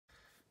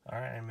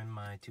Alright, I'm in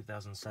my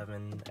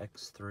 2007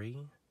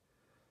 X3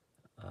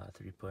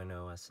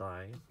 3.0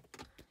 SI.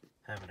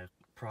 Having a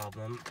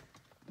problem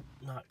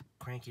not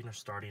cranking or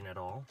starting at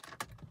all.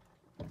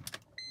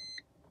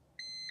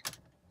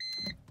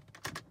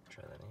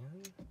 Try that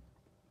again.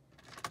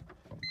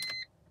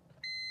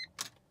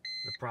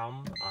 The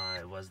problem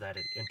was that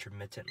it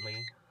intermittently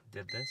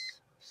did this,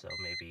 so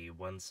maybe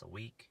once a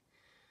week,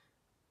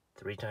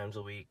 3 times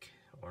a week,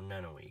 or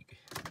none a week.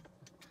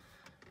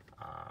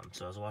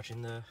 So I was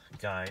watching the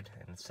guide,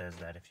 and it says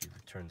that if you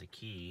turn the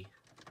key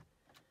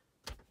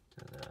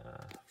to the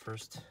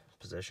first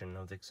position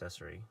of the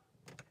accessory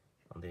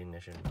on the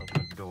ignition,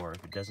 open the door,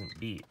 if it doesn't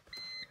beep,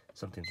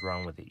 something's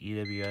wrong with the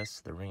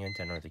EWS, the ring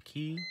antenna, or the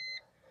key,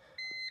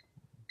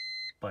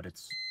 but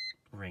it's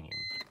ringing.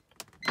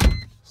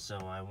 So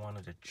I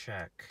wanted to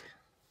check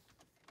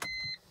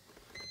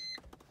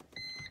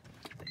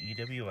the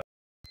EWS.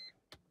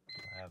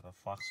 I have a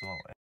Foxwell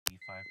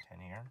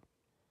E510 here.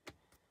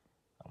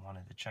 I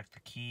wanted to check the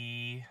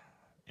key,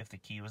 if the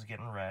key was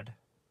getting red.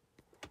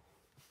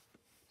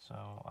 So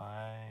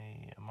I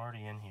am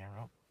already in here.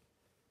 Oh,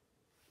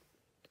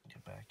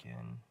 get back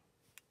in.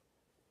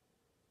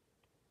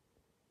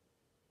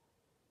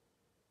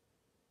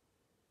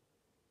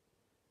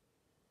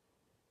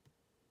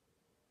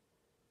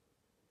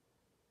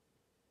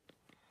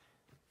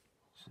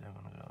 So I'm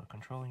gonna go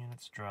control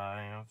units,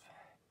 drive.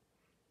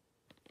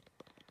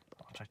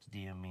 I'll check the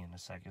DME in a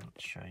second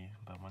to show you,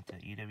 but I went to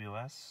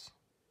EWS,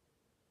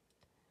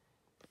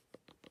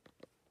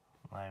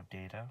 live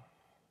data.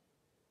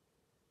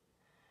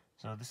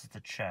 So this is to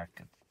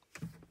check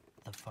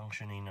the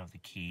functioning of the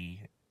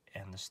key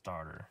and the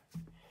starter.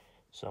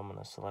 So I'm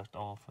gonna select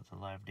all for the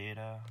live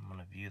data. I'm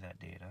gonna view that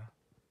data.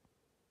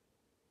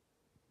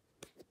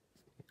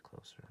 Get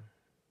closer.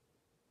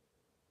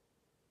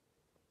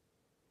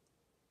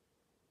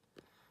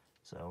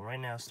 So right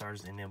now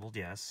starter's enabled,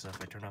 yes. So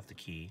if I turn off the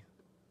key,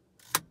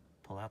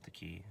 pull out the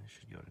key, it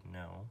should go to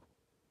no.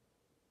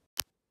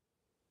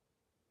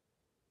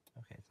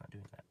 Okay, it's not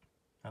doing that.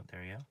 Oh,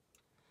 there you go.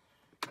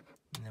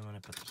 And then when I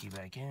put the key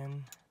back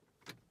in,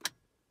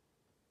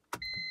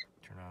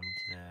 turn on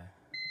to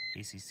the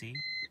ACC,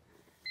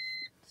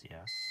 it's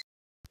yes.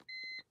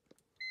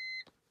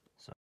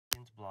 So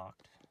it's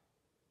blocked,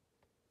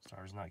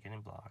 starter's not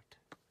getting blocked.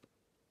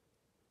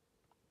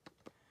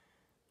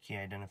 Key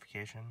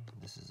identification,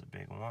 this is a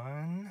big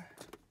one.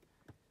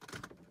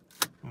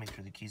 Make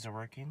sure the keys are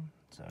working.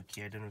 So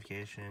key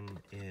identification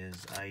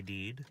is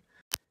ID'd.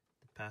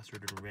 The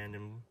password and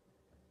random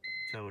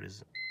code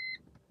is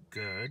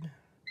good.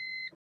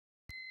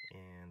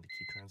 And the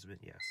key transmit,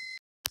 yes.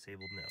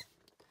 Disabled, no.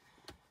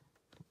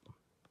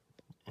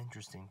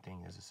 Interesting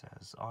thing is it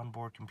says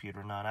onboard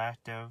computer not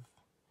active,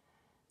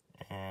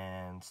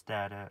 and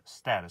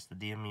status, the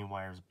DME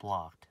wire is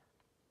blocked.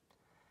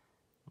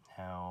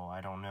 Now,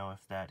 I don't know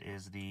if that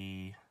is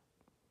the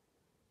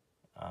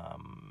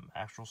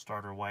actual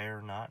starter wire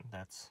or not.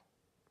 That's,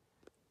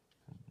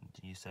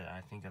 you said,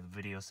 I think the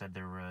video said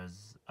there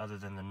was, other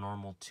than the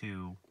normal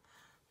 2,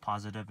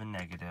 positive and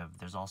negative,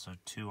 there's also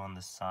 2 on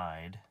the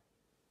side,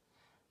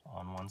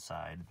 on one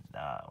side,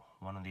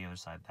 one on the other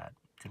side that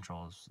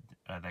controls,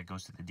 that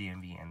goes to the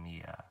DMV and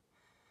the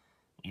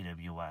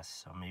EWS,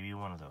 so maybe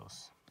one of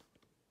those.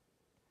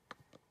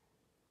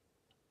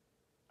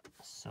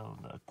 So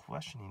the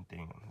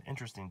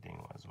interesting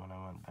thing was when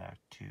I went back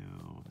to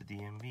the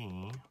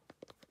DME,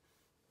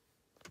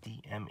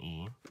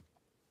 DME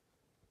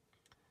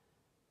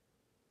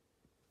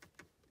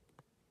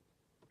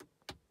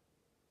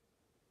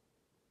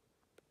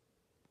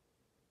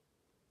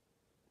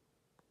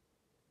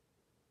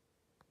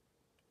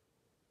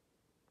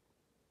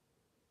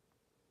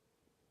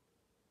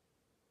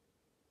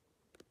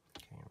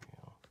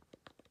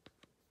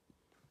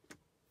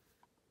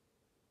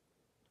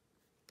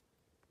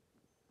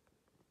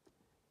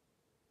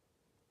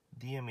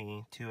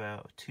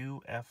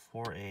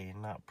 2F4A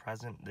not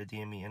present, the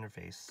DME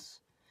interface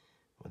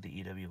with the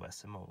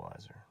EWS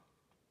immobilizer.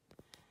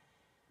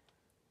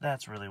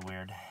 That's really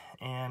weird.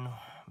 And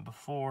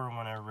before,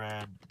 when I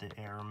read the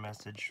error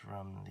message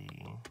from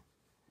the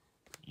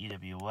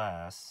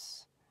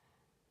EWS,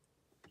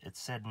 it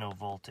said no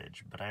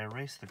voltage, but I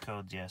erased the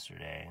codes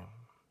yesterday.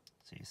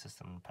 See,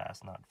 system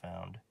pass not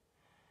found.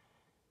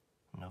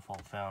 No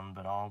fault found,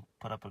 but I'll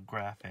put up a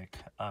graphic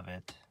of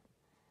it,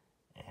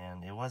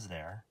 and it was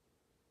there.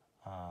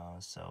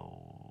 So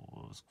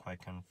it was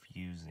quite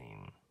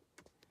confusing.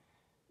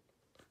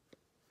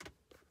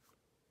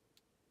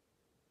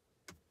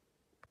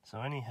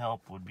 So any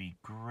help would be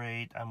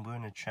great. I'm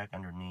going to check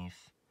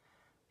underneath,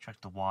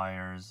 check the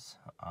wires.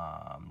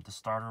 The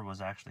starter was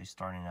actually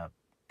starting up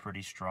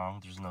pretty strong.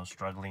 There's no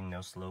struggling,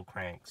 no slow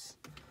cranks.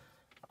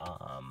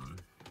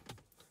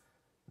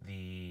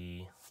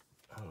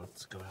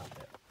 Let's go out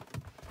there.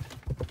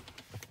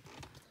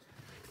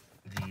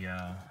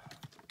 The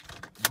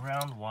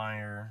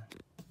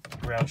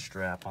ground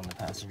strap on the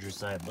passenger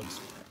side looks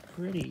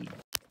pretty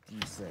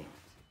decent.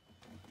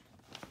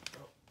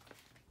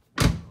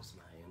 That was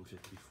my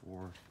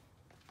N54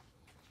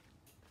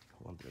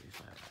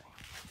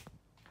 135.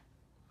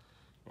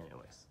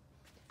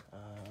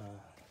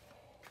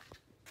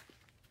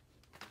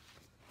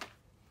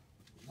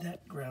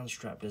 ground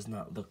strap does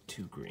not look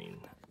too green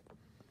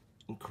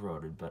and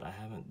corroded, but I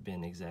haven't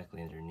been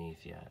exactly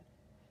underneath yet.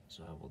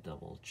 So I will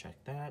double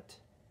check that.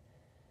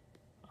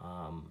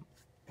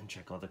 And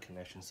check all the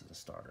connections to the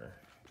starter.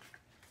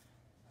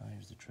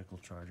 Here's the trickle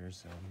charger,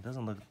 so it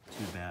doesn't look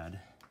too bad.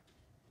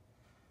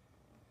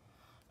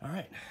 All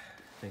right,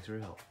 thanks for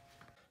your help.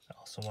 I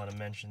also want to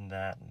mention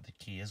that the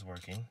key is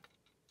working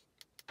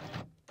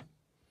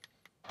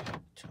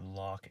to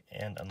lock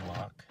and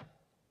unlock.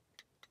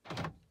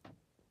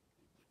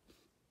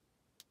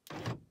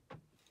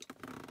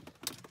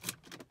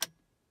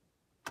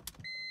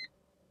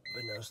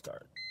 But no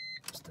start,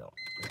 still.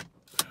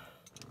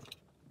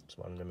 Just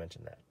wanted to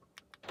mention that.